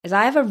is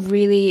I have a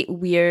really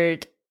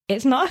weird,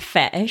 it's not a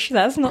fetish,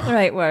 that's not the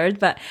right word,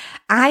 but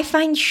I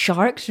find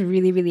sharks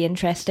really, really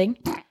interesting.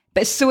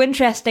 But it's so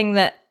interesting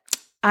that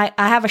I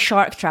have a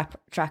shark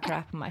tracker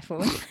app on my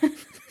phone.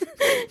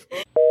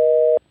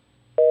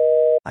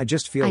 I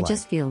just feel like.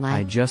 No.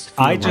 I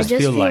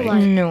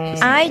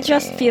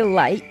just feel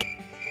like.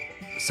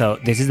 So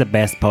this is the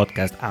best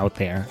podcast out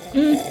there.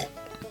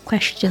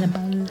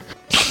 Questionable.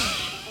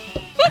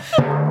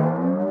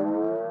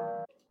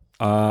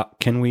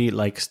 Can we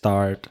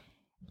start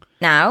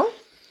Now?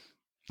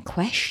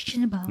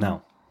 Questionable.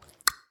 now?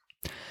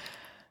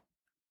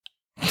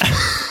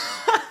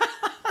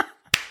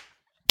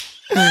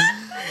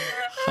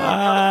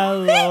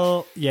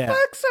 Hello. Yeah.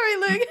 Fuck, sorry,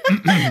 Luke.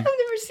 I've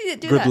never seen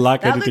it do Good that.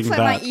 luck That editing looks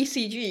like that. my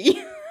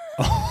ECG.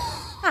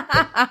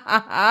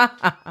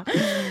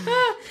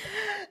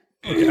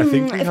 Okay, I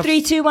think we have,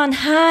 3, 2, 1.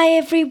 Hi,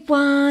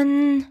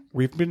 everyone.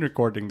 we've been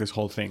recording this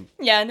whole thing.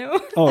 Yeah, I know.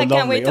 Oh, I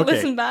can't wait to lovely.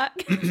 Okay. listen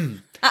back.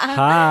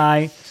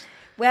 Hi.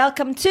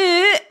 Welcome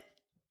to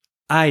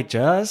I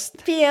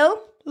just Feel.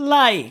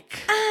 like.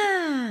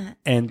 Ah,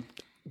 And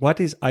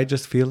what is I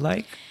just feel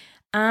like?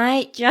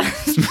 I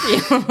just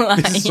feel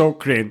like. This is so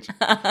cringe.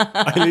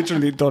 I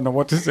literally don't know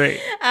what to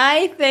say.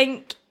 I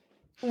think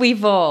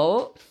we've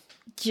all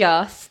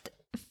just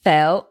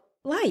felt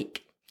like.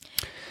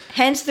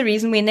 Hence the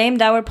reason we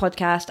named our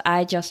podcast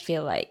I Just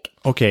Feel Like.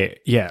 Okay,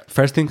 yeah.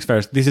 First things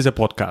first. This is a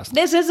podcast.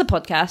 This is a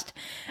podcast.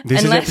 This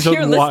is Unless episode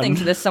you're listening 1.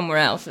 to this somewhere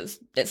else,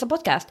 it's a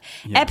podcast.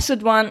 Yeah.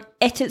 Episode 1,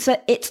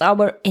 it's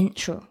our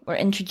intro. We're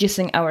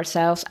introducing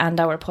ourselves and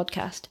our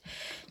podcast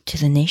to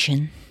the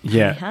nation.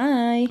 Yeah.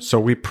 Hi. So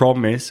we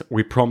promise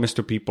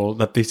to people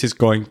that this is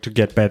going to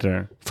get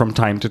better from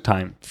time to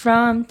time.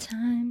 From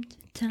time to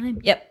time.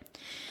 Yep.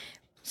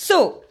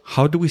 So,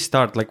 How do we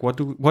start? What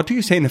do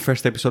you say in the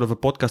first episode of a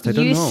podcast? I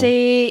don't you know.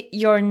 say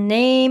your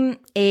name,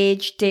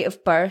 age, date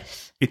of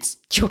birth. It's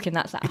Joking,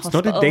 that's that not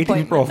hospital a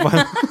dating appointment.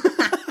 profile.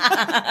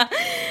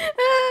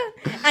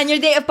 And your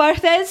date of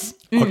birth is?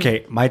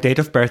 Okay, my date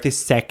of birth is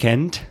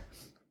 2nd.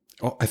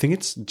 Oh, I think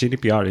it's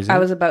GDPR, isn't it? I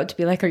was about to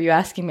be like, are you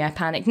asking me? I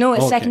panicked. No,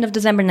 it's Okay. 2nd of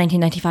December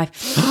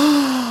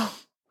 1995.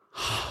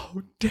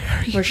 How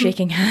dare you? We're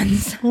shaking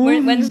hands.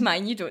 When's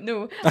mine? You don't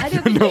know. I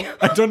don't No,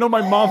 I don't know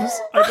my mom's.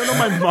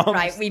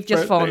 Right, we've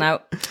just fallen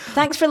out.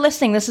 Thanks for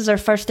listening. This is our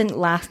first and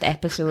last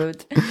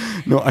episode.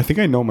 No, I think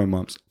I know my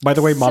mom's. By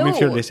the way, mom, if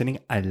you're So- listening,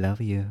 I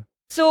love you.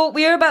 So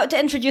we're about to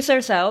introduce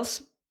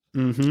ourselves.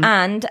 Mm-hmm.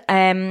 And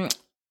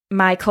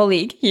my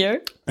colleague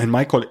here. And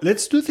my colleague.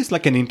 Let's do this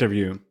like an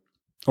interview.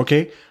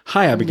 Okay?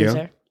 Hi, Abigail.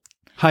 Loser.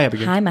 Hi,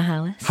 Abigail. Hi,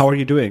 Mihalis. How are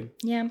you doing?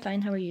 Yeah, I'm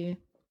fine. How are you?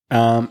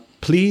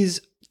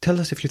 Please tell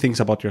us a few things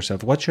about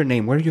yourself. What's your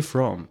name? Where are you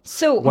from?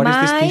 So What is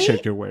this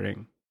t-shirt you're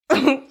wearing?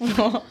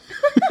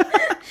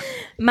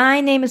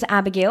 My name is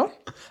Abigail.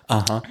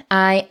 Uh-huh.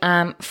 I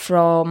am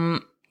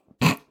from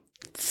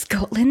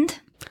Scotland.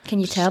 Can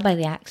you tell by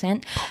the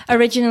accent?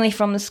 Originally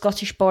from the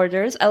Scottish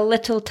borders, a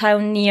little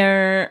town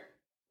near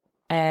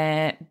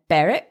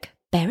Berwick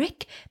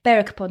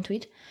upon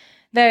Tweed,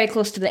 very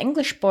close to the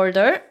English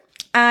border.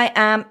 I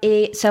am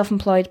a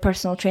self-employed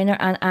personal trainer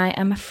and I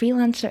am a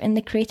freelancer in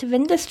the creative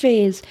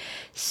industries,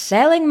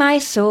 selling my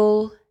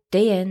soul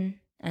day in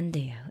and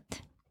day out.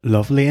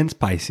 Lovely and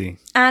spicy.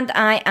 And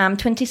I am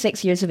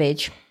 26 years of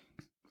age.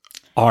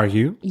 Are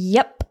you?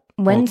 Yep.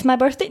 When's my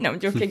birthday? No, I'm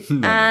joking.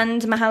 No.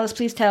 And Mihalis,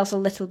 please tell us a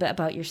little bit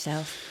about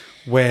yourself.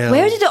 Well...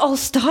 Where did it all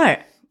start?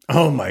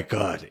 Oh my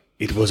God.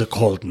 It was a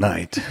cold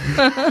night.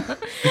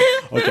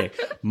 Okay.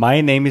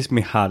 My name is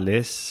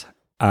Mihalis.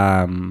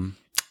 I'm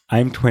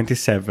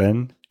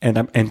 27 and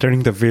I'm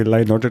entering the villa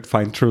in order to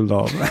find true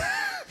love.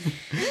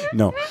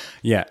 No.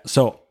 Yeah.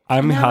 So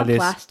I'm I'm a Mihalis.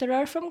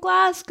 plasterer from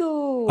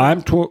Glasgow.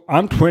 I'm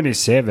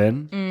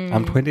 27.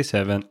 I'm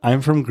 27.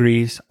 I'm from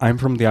Greece. I'm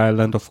from the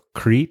island of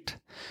Crete,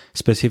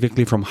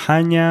 specifically from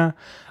Hania.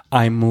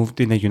 I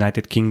moved in the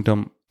United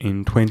Kingdom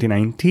in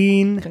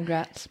 2019.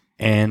 Congrats.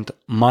 And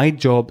my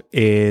job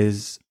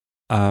is,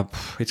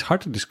 it's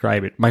hard to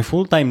describe it. My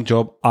full-time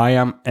job, I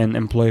am an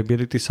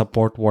employability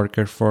support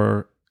worker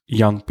for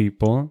young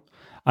people.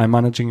 I'm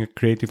managing a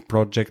creative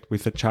project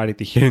with a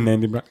charity here in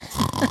Edinburgh.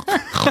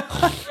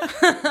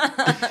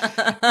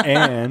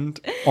 And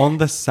on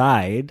the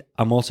side,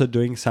 I'm also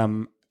doing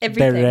some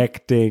Everything.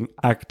 directing,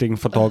 acting,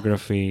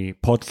 photography,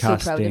 proud of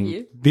podcasting,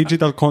 you.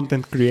 digital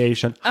content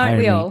creation. Aren't Hire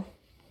we me. all?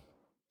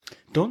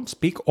 Don't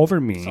speak over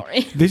me.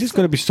 Sorry. This is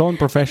going to be so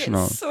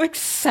unprofessional. So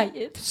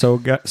excited. So,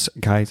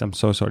 guys, I'm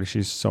so sorry.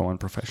 She's so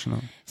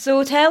unprofessional.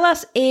 So tell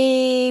us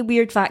a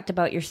weird fact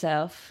about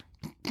yourself.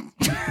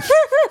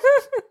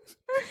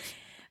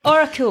 Or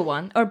a cool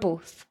one, or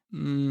both.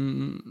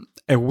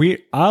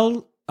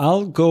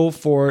 I'll go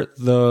for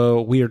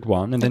the weird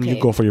one, and then you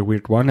Okay. go for your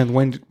weird one, and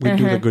when we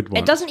do the good one.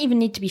 It doesn't even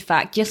need to be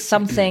fact, just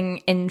something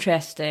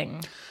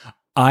interesting.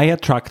 I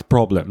attract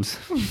problems.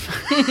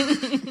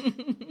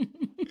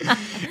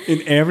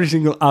 In every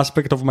single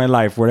aspect of my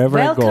life, wherever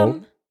I go,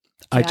 Welcome.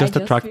 I to just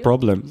attract Feel.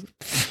 problems.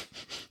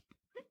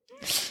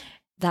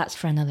 That's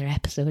for another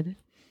episode.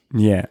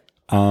 Yeah.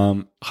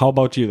 How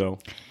about you, though?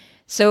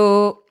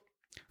 So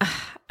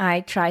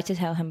I tried to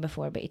tell him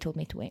before, but he told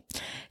me to wait.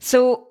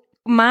 So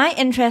my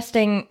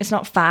interesting, it's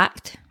not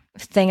fact,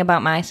 thing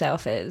about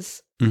myself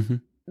is,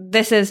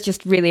 this is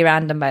just really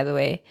random, by the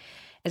way,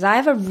 is I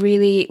have a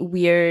really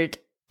weird,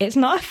 it's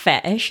not a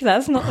fetish,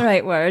 that's not the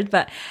right word,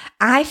 but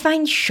I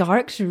find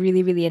sharks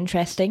really, really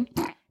interesting.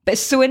 But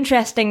it's so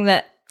interesting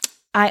that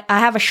I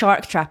have a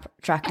shark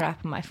tracker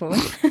app on my phone.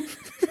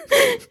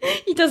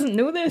 He doesn't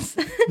know this.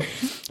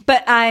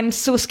 But I'm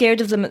so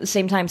scared of them at the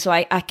same time, so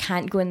I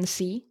can't go in the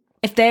sea.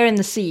 If they're in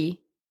the sea,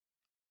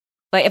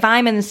 like if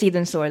I'm in the sea,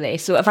 then so are they.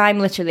 So if I'm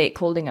literally at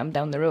Coldingham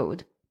down the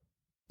road,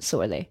 so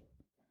are they.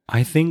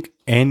 I think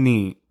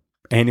anyone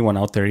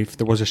out there, if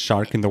there was a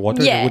shark in the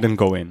water, they wouldn't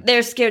go in.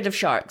 They're scared of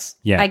sharks.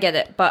 Yeah. I get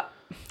it. But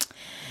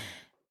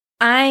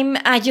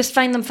I just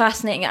find them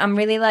fascinating. I'm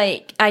really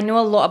like, I know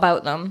a lot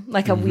about them,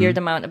 like a weird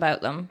amount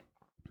about them.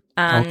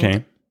 And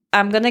okay.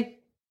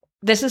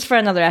 This is for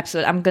another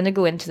episode. I'm going to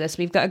go into this.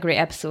 We've got a great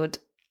episode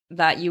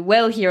that you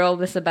will hear all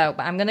this about,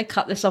 but I'm going to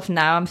cut this off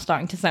now. I'm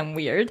starting to sound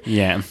weird.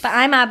 Yeah. But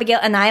I'm Abigail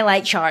and I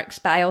like sharks,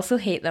 but I also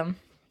hate them.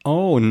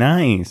 Oh,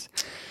 nice.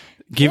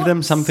 Give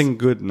them something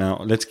good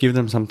now. Let's give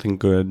them something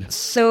good.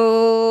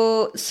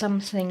 So,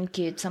 something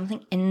good,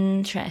 something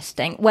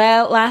interesting.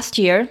 Well, last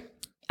year,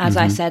 as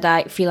I said,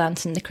 I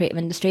freelance in the creative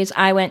industries.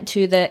 I went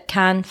to the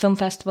Cannes Film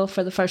Festival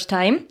for the first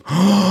time.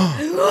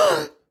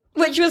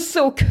 Which was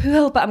so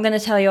cool, but I'm going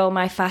to tell you all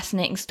my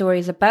fascinating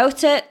stories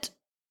about it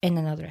in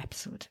another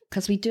episode.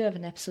 Because we do have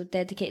an episode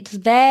dedicated to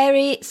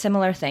very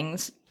similar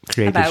things.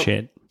 Creative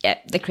shit. Yeah,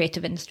 the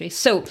creative industry.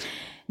 So,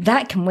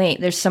 that can wait.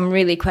 There's some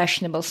really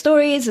questionable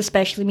stories,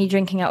 especially me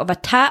drinking out of a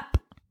tap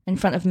in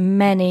front of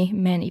many,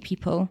 many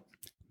people.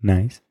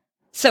 Nice.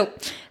 So,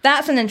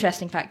 that's an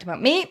interesting fact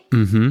about me.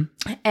 Mm-hmm.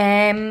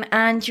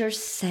 And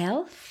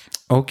yourself?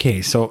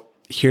 Okay, so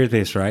hear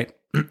this, right?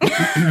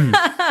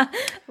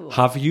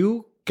 Have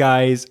you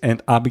guys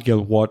and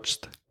Abigail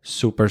watched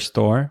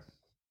Superstore?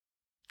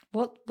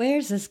 What?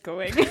 Where's this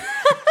going?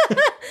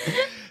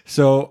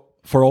 So,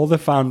 for all the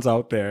fans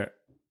out there,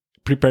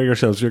 prepare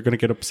yourselves. You're going to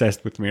get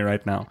obsessed with me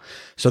right now.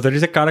 So there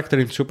is a character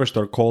in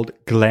Superstore called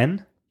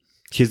Glenn.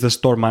 He's the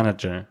store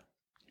manager,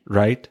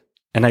 right?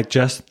 And I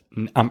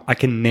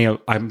can nail,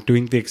 I'm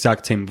doing the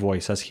exact same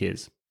voice as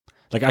his.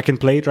 Like, I can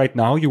play it right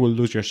now. You will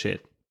lose your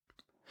shit.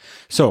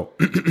 So,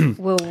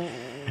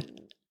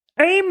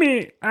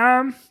 Amy,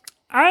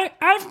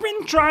 I've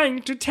been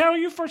trying to tell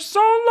you for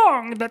so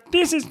long that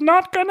this is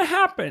not going to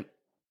happen.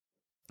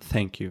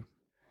 Thank you.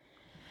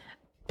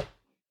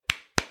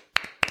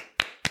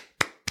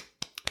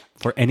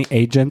 For any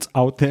agents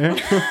out there,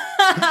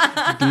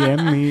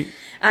 DM me.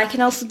 I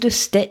can also do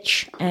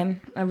Stitch, a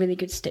really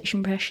good Stitch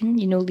impression.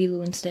 You know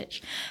Lilo and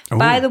Stitch. Oh.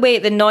 By the way,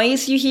 the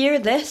noise you hear,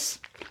 that's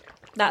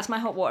my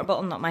hot water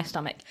bottle, not my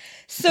stomach.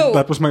 So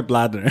that was my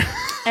bladder.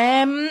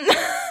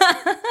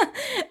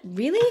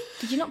 Really?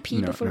 Did you not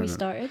pee before we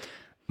started?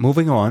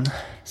 Moving on.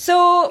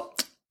 So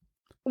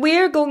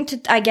we're going to,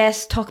 I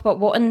guess, talk about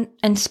what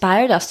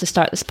inspired us to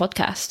start this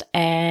podcast.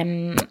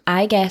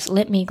 I guess,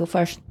 let me go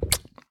first.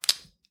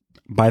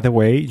 By the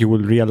way, you will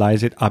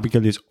realize it.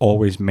 Abigail is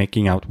always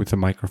making out with the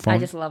microphone. I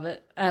just love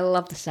it. I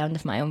love the sound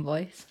of my own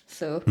voice.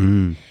 So,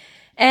 you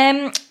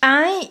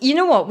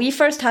know what?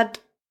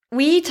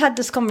 We'd had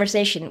this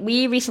conversation.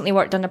 We recently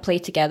worked on a play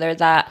together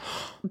that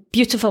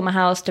beautiful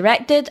Mihalis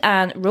directed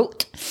and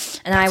wrote,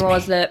 and I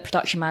was the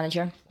production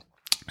manager.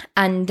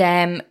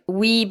 And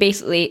we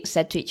basically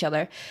said to each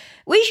other,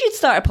 we should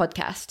start a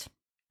podcast.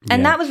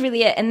 And that was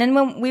really it. And then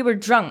when we were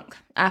drunk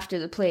after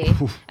the play,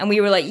 and we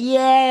were like,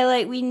 yeah,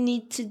 like we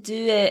need to do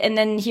it. And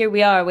then here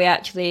we are. We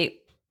actually,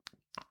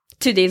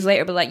 2 days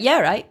later, we're like, yeah,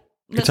 right.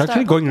 It's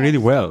actually going really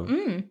well.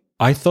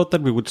 I thought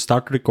that we would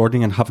start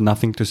recording and have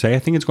nothing to say. I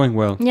think it's going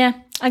well. Yeah,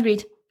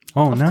 agreed.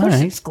 Oh, nice. Of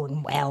course it's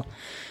going well.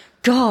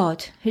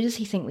 God, who does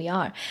he think we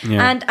are?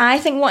 Yeah. And I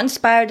think what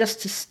inspired us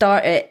to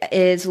start it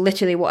is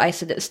literally what I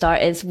said at the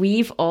start, is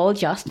we've all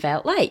just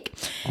felt like.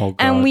 Oh, God.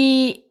 And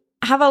we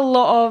have a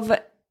lot of,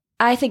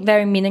 I think,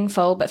 very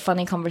meaningful but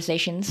funny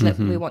conversations that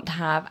we want to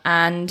have.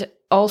 And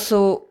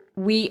also,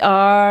 we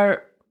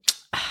are,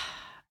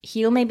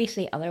 he'll maybe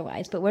say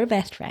otherwise, but we're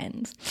best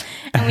friends.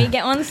 And we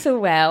get on so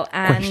well.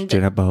 And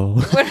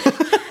questionable.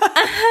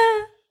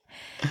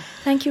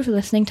 Thank you for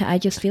listening to I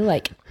Just Feel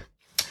Like.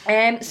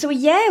 So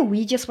yeah,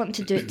 we just want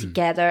to do it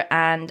together.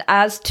 And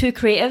as two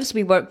creatives,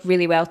 we work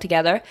really well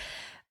together.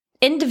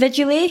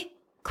 Individually,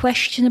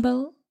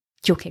 questionable.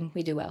 Joking,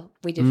 we do well.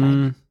 We do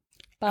fine.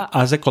 But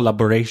as a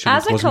collaboration,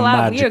 it was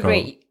magical. We were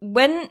great.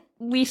 When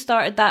we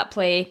started that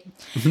play,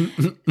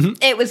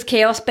 it was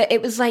chaos, but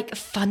it was like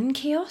fun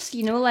chaos,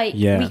 you know, like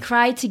we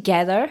cried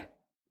together.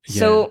 Yeah.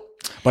 So,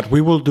 but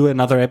we will do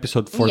another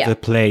episode for the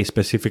play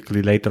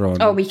specifically later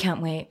on. Oh, we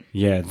can't wait.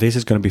 Yeah, this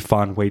is going to be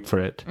fun. Wait for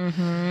it.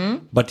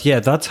 But yeah,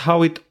 that's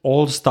how it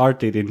all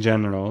started in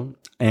general.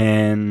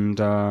 And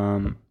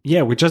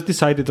we just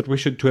decided that we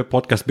should do a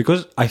podcast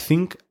because I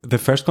think the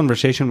first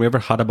conversation we ever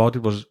had about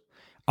it was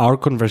our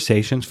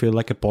conversations feel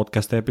like a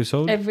podcast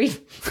episode.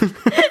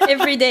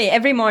 Every day,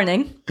 every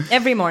morning.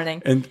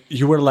 And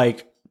you were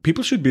like,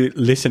 people should be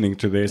listening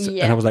to this.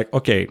 Yeah. And I was like,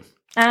 okay.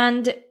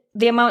 And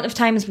the amount of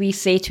times we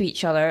say to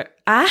each other,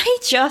 I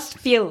just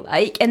feel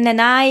like, and then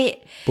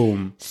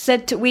Boom.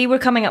 we were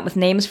coming up with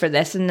names for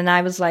this, and then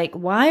I was like,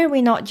 why are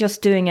we not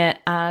just doing it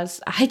as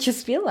I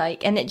just feel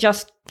like? And it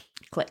just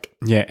click.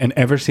 Yeah, and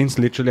ever since,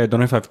 literally, I don't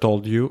know if I've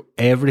told you,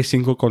 every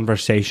single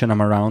conversation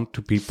I'm around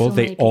to people,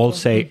 they all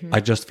say, I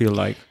just feel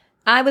like.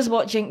 I was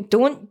watching,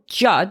 don't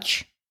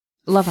judge,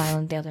 Love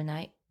Island the other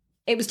night.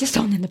 It was just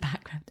on in the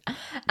background.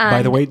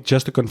 By the way,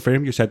 just to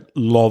confirm, you said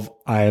Love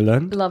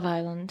Island. Love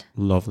Island.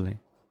 Lovely.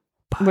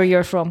 Where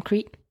you're from,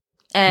 Crete.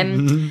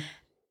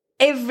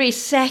 Every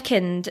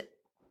second,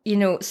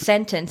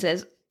 sentence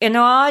is,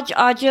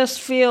 I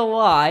just feel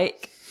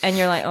like, and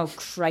you're like, oh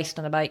Christ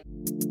on a bike.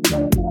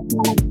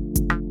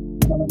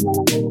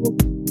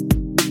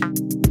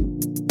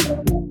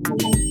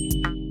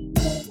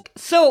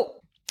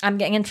 So, I'm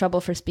getting in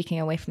trouble for speaking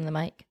away from the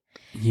mic.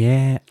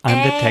 Yeah, I'm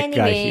the tech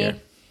guy here.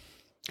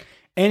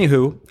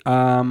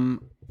 Anywho,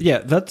 yeah,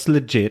 that's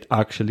legit,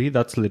 actually.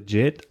 That's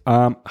legit.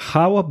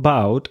 How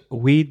about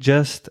we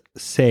just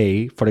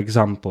say, for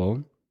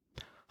example,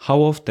 how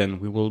often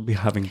we will be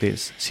having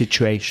this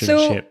situationship?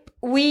 So,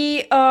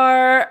 we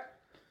are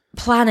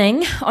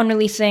planning on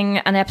releasing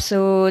an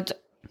episode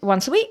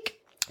once a week.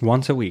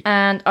 Once a week.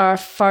 And our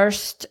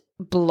first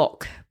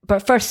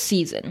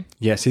season.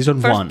 Yeah,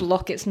 season first 1. First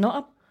block, it's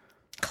not a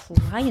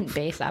client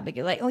base,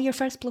 Abigail. Like, your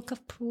first block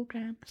of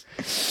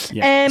programs.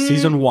 Yeah,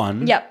 season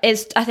 1. Yeah,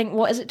 is I think,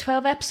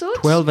 12 episodes?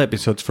 12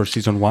 episodes for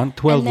season 1,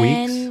 12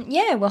 weeks.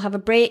 Yeah, we'll have a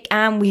break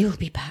and we'll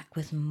be back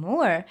with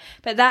more.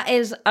 But that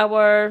is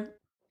our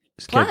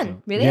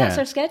plan, really. Yeah. That's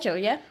our schedule,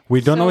 yeah.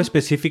 We don't know a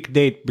specific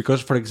date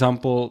because, for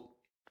example,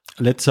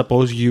 let's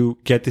suppose you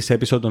get this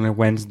episode on a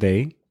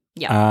Wednesday.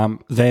 Yeah.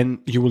 Then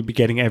you will be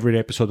getting every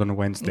episode on a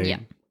Wednesday. Yeah.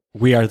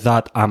 We are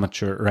that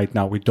amateur right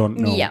now. We don't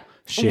know. Yeah.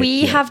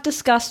 We have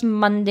discussed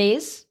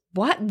Mondays.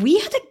 What? We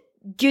had a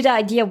good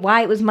idea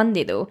why it was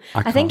Monday, though.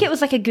 I think it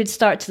was like a good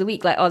start to the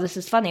week. Like, this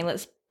is funny.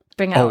 Let's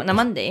bring it out on a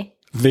Monday.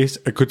 This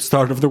a good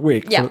start of the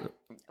week. Yeah.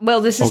 Well,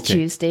 this is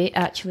Tuesday,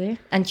 actually.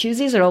 And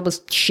Tuesdays are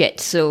always shit.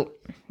 So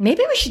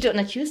maybe we should do it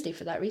on a Tuesday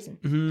for that reason.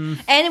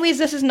 Mm-hmm. Anyways,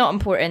 this is not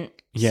important.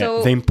 Yeah,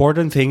 so, the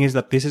important thing is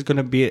that this is going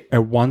to be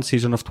a one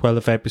season of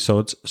 12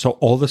 episodes. So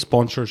all the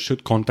sponsors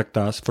should contact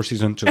us for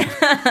season 2.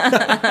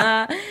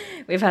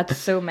 We've had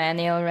so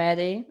many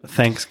already.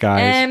 Thanks,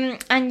 guys.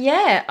 And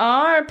yeah,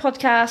 our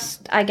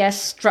podcast, I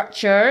guess,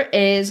 structure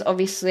is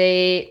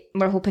obviously,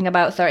 we're hoping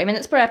about 30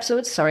 minutes per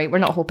episode. Sorry, we're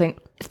not hoping.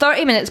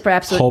 30 minutes per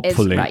episode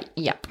Hopefully. is right.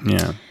 Yep.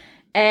 Yeah.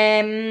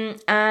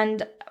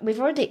 And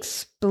we've already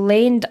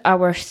explained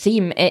our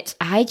theme. It's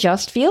I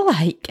just feel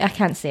like. I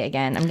can't say it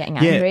again. I'm getting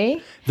angry. Yeah.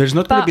 There's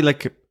not going to be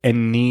like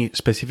a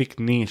specific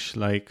niche,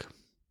 like...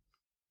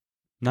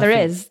 Nothing. There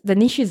is. The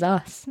niche is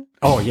us.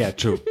 Oh, yeah,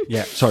 true.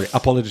 Yeah, sorry.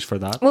 Apologies for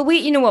that. Well,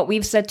 you know what?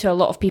 We've said to a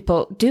lot of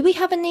people, do we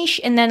have a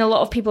niche? And then a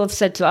lot of people have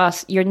said to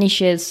us, your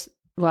niche is,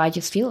 well, I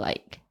just feel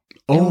like.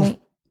 Oh.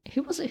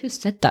 Who was it who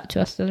said that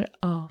to us?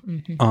 Oh,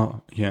 mm-hmm.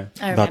 Oh, yeah.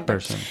 That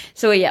person.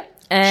 So, yeah.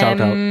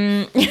 Shout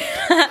out.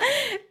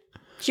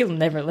 She'll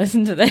never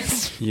listen to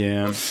this.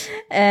 Yeah.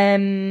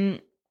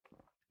 Anyway,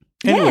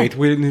 it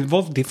will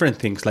involve different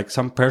things, like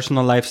some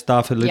personal life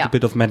stuff, a little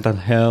bit of mental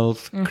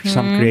health,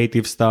 some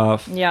creative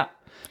stuff. Yeah.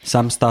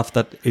 Some stuff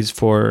that is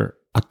for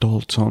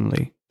adults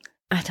only.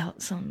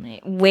 Adults only.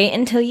 Wait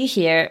until you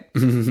hear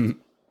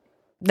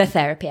the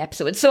therapy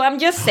episode. So I'm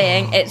just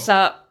saying, it's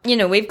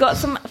we've got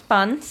some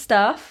fun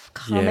stuff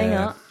coming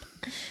up.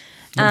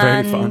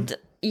 Very fun.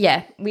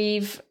 Yeah,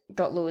 we've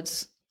got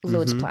loads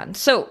planned.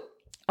 So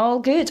all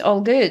good.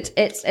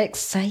 It's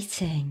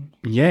exciting.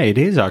 Yeah, it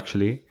is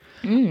actually.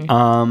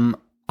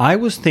 I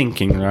was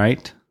thinking,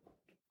 right?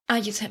 I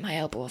just hit my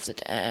elbow off the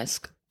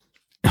desk.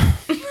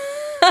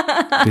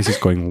 This is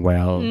going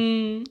well.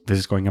 This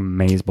is going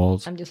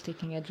amazeballs. I'm just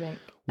taking a drink.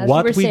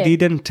 What we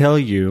didn't tell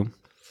you,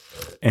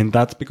 and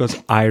that's because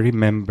I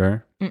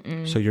remember,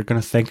 so you're going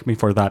to thank me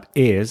for that,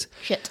 is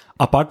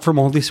apart from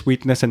all this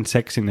sweetness and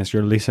sexiness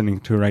you're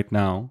listening to right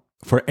now,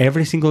 for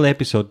every single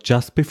episode,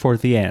 just before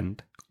the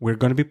end, we're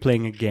going to be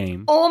playing a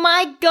game. Oh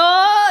my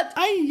God!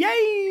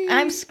 Yay!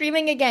 I'm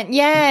screaming again.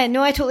 Yeah,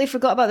 no, I totally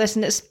forgot about this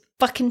and it's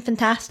fucking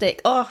fantastic.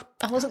 Oh,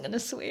 I wasn't going to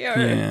swear.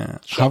 Yeah.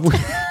 Have we...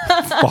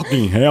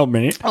 Fucking hell,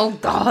 mate. Oh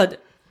God.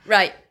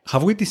 Right.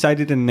 Have we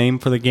decided a name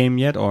for the game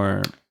yet,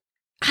 or...?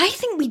 I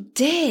think we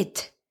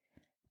did.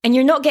 And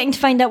you're not getting to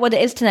find out what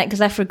it is tonight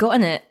because I've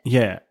forgotten it.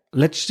 Yeah.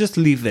 Let's just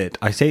leave it.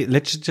 I say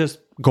let's just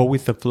go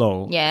with the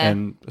flow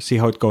and see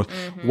how it goes.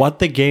 What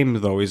the game,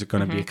 though, is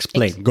going to be?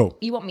 Explain. Go.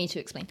 You want me to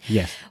explain?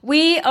 Yes.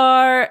 We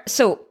are...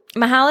 So,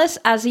 Mihalis,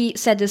 as he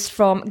said, is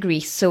from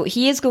Greece. So,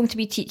 he is going to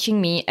be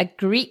teaching me a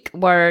Greek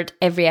word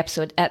every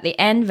episode, at the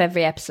end of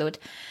every episode.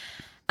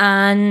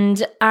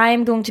 And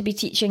I'm going to be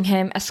teaching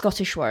him a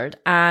Scottish word.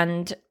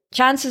 And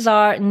chances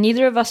are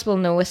neither of us will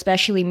know,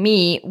 especially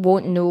me,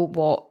 won't know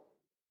what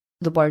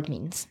the word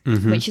means,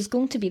 which is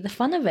going to be the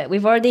fun of it.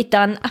 We've already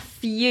done a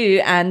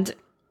few and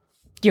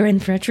you're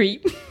in for a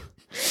treat.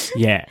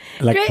 Yeah.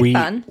 Like Great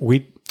fun.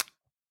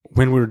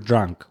 when we were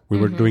drunk. We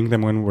were doing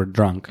them when we were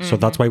drunk. So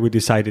that's why we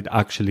decided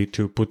actually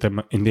to put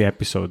them in the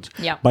episodes.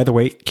 Yeah. By the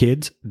way,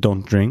 kids,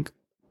 don't drink.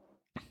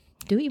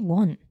 Do we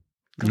want?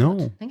 God. No.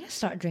 I think I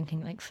started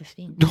drinking like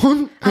 15.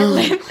 Don't.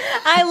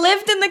 I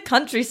lived in the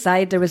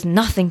countryside. There was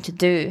nothing to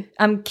do.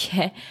 I'm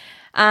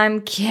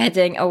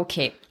kidding.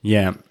 Okay.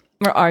 Yeah.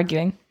 We're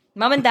arguing.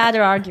 Mom and Dad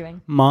are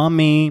arguing.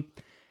 Mommy.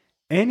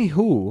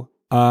 Anywho,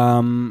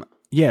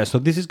 yeah, so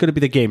this is going to be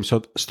the game.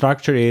 So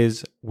structure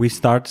is we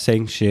start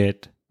saying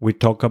shit. We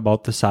talk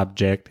about the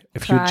subject. A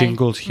few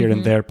jingles here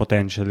and there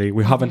potentially.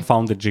 We haven't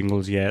found the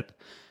jingles yet.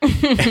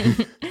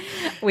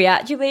 We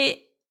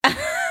actually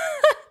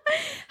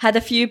had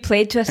a few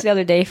played to us the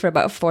other day for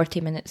about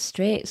 40 minutes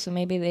straight. So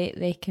maybe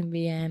they can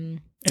be...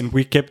 And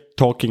we kept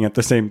talking at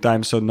the same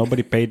time, so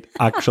nobody paid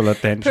actual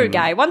attention. Poor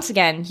guy. Once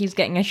again, he's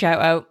getting a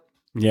shout out.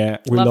 Yeah,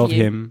 we love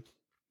you. him.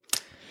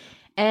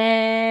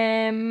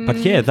 But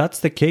yeah, that's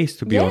the case,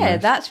 to be honest. Yeah,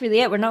 that's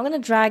really it. We're not going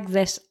to drag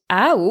this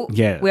out.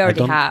 Yeah, we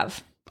already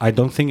have. I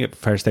don't think the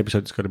first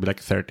episode is going to be like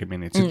 30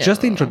 minutes. It's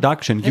just the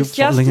introduction. You're it's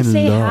just falling to in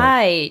say love.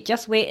 hi.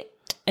 Just wait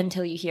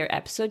until you hear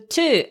episode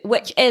 2,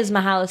 which is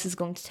Mihalis is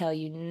going to tell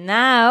you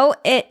now.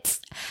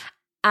 It's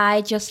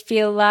I Just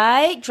Feel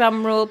Like,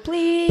 drum roll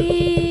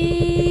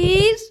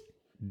please.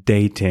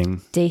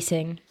 Dating.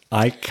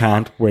 I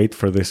can't wait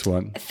for this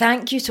one.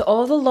 Thank you to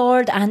all the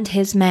Lord and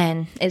his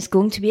men. It's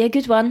going to be a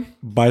good one.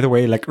 By the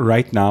way, like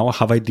right now, I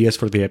have ideas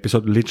for the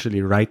episode,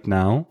 literally right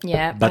now.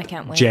 Yeah, but I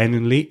can't wait.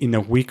 Genuinely, in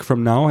a week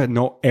from now, I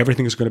know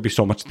everything is going to be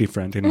so much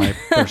different in my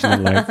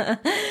personal life.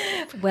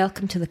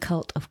 Welcome to the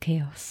cult of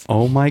chaos.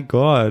 Oh my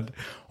God.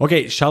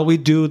 Okay, shall we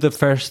do the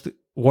first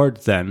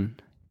word then?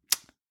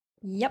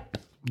 Yep.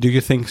 Do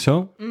you think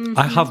so? Mm-hmm.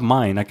 I have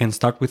mine. I can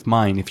start with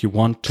mine if you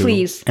want to.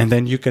 Please. And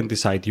then you can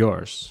decide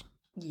yours.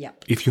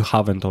 Yep. If you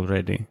haven't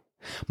already.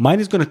 Mine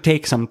is going to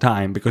take some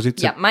time because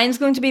it's... Yeah, mine's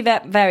going to be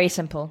very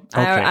simple.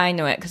 Okay. I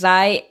know it because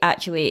I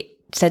actually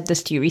said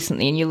this to you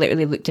recently and you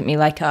literally looked at me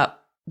like a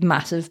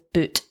massive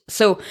boot.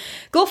 So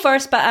go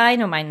first, but I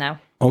know mine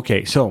now.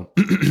 Okay, so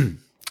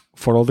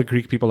for all the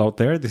Greek people out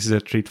there, this is a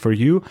treat for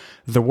you.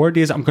 The word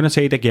is, I'm going to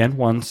say it again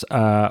once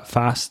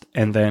fast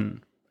and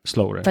then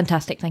slower.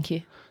 Fantastic, thank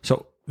you.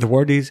 So the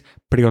word is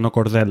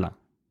prionokordella.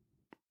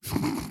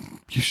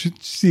 You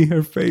should see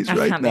her face right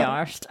now. I can't be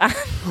arsed.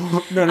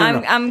 No.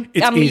 I'm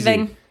It's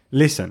leaving. Easy.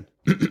 Listen.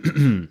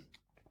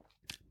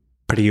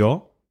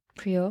 Prio.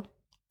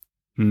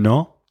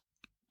 No.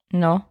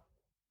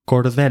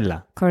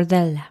 Cordella.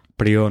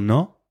 Prio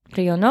no.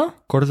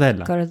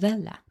 Cordella.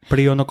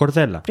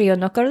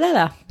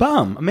 Cordella.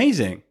 Bam!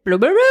 Amazing.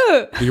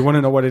 Blueberry. Do you want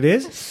to know what it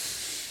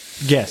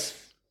is? Guess.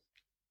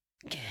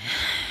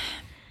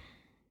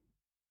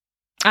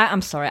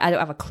 I'm sorry, I don't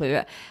have a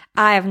clue.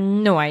 I have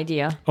no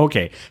idea.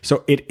 Okay,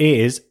 so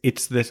it's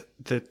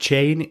the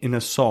chain in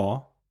a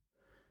saw.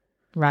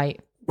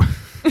 Right.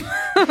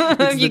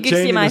 It's you can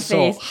see my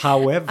face.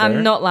 However,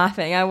 I'm not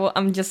laughing.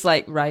 I'm just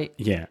like, right.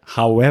 Yeah.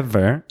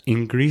 However,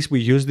 in Greece, we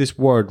use this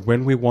word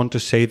when we want to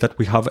say that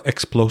we have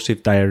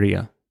explosive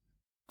diarrhea.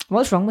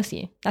 What's wrong with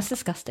you? That's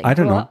disgusting. I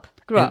don't know.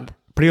 Grow up.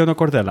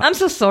 Prionokordella. I'm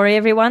so sorry,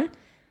 everyone.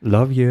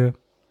 Love you.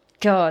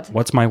 God.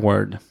 What's my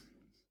word?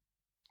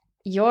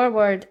 Your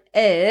word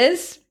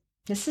is...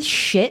 This is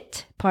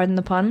shit, pardon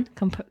the pun,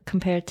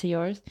 compared to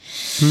yours.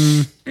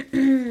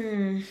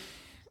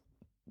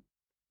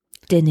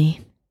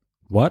 Dinny.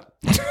 What?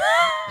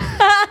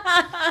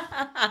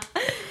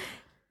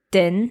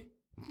 Din.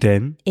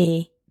 Den.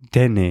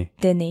 Dene.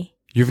 Dinny.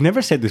 You've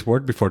never said this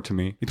word before to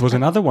me. It was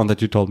another one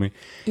that you told me.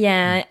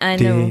 Yeah, I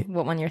know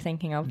what one you're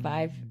thinking of, but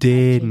I've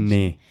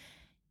Dene.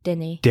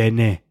 Dinny.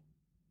 Dene.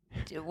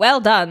 Well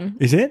done.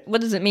 Is it?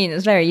 What does it mean?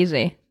 It's very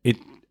easy.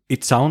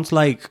 It sounds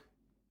like,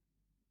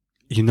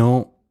 you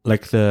know,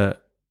 like the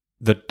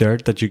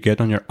dirt that you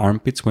get on your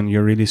armpits when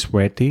you're really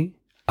sweaty.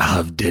 I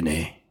have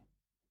dene.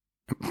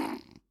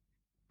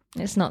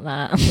 It's not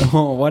that.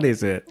 Oh, what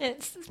is it?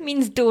 It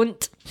means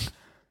don't.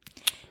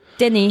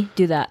 Dinny,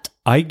 do that.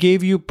 I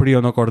gave you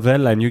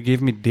prionokordella and you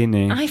gave me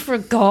dene. I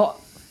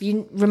forgot.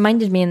 You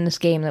reminded me in this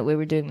game that we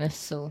were doing this,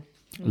 so...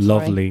 I'm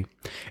Lovely.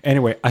 sorry.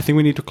 Anyway, I think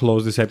we need to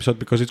close this episode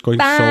because it's going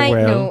so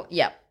well. No,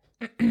 yeah.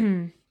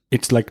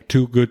 It's like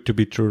too good to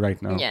be true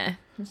right now. Yeah,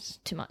 it's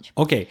too much.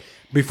 Okay,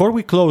 before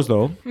we close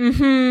though,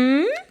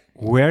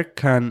 where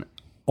can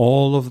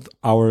all of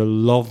our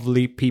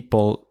lovely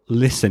people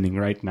listening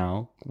right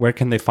now, where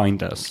can they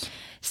find us?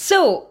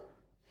 So,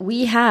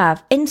 we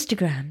have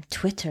Instagram,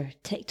 Twitter,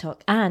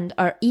 TikTok, and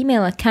our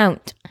email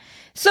account.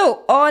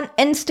 So, on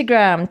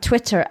Instagram,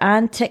 Twitter,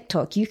 and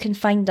TikTok, you can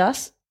find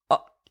us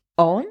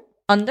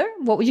under,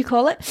 what would you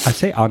call it? I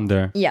say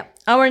under. Yeah.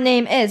 Our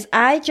name is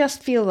I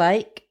Just Feel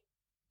Like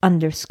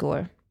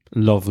 _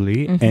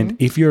 Lovely. And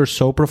if you're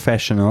so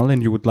professional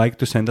and you would like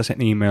to send us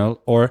an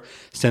email or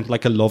send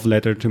like a love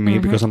letter to me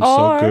because I'm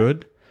so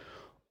good.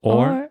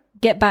 Or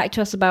get back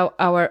to us about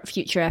our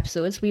future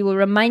episodes. We will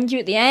remind you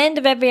at the end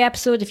of every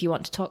episode if you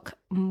want to talk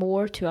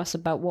more to us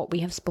about what we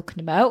have spoken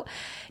about.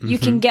 You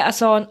can get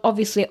us on,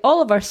 obviously,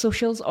 all of our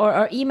socials, or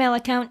our email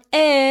account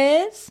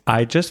is...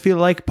 I just feel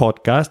like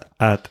podcast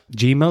at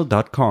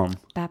gmail.com.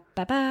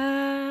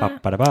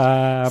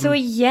 So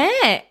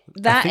yeah,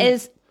 that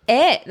is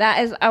it.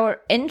 That is our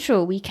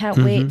intro. We can't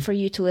wait for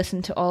you to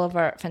listen to all of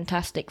our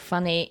fantastic,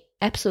 funny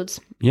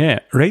episodes. Yeah,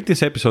 rate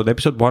this episode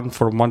 1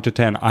 from 1 to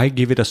 10. I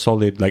give it a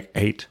solid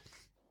 8.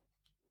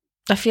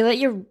 I feel like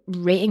you're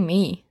rating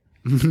me.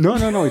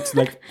 No. It's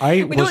like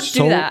we don't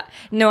do that.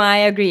 No, I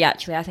agree.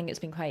 Actually, I think it's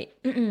been quite.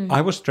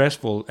 I was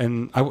stressful,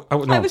 and I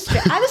was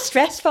stressful. I'm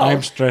stressful.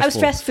 I was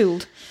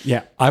stress-fooled.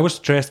 Yeah, I was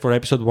stressed for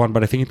episode 1,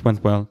 but I think it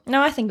went well.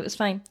 No, I think it was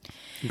fine.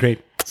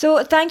 Great.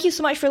 So, thank you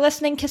so much for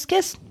listening. Kiss,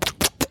 kiss.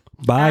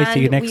 Bye. And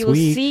see you next week. We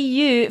will see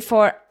you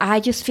for I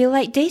Just Feel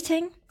Like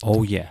Dating.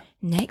 Oh yeah.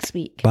 Next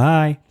week.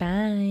 Bye.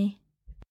 Bye.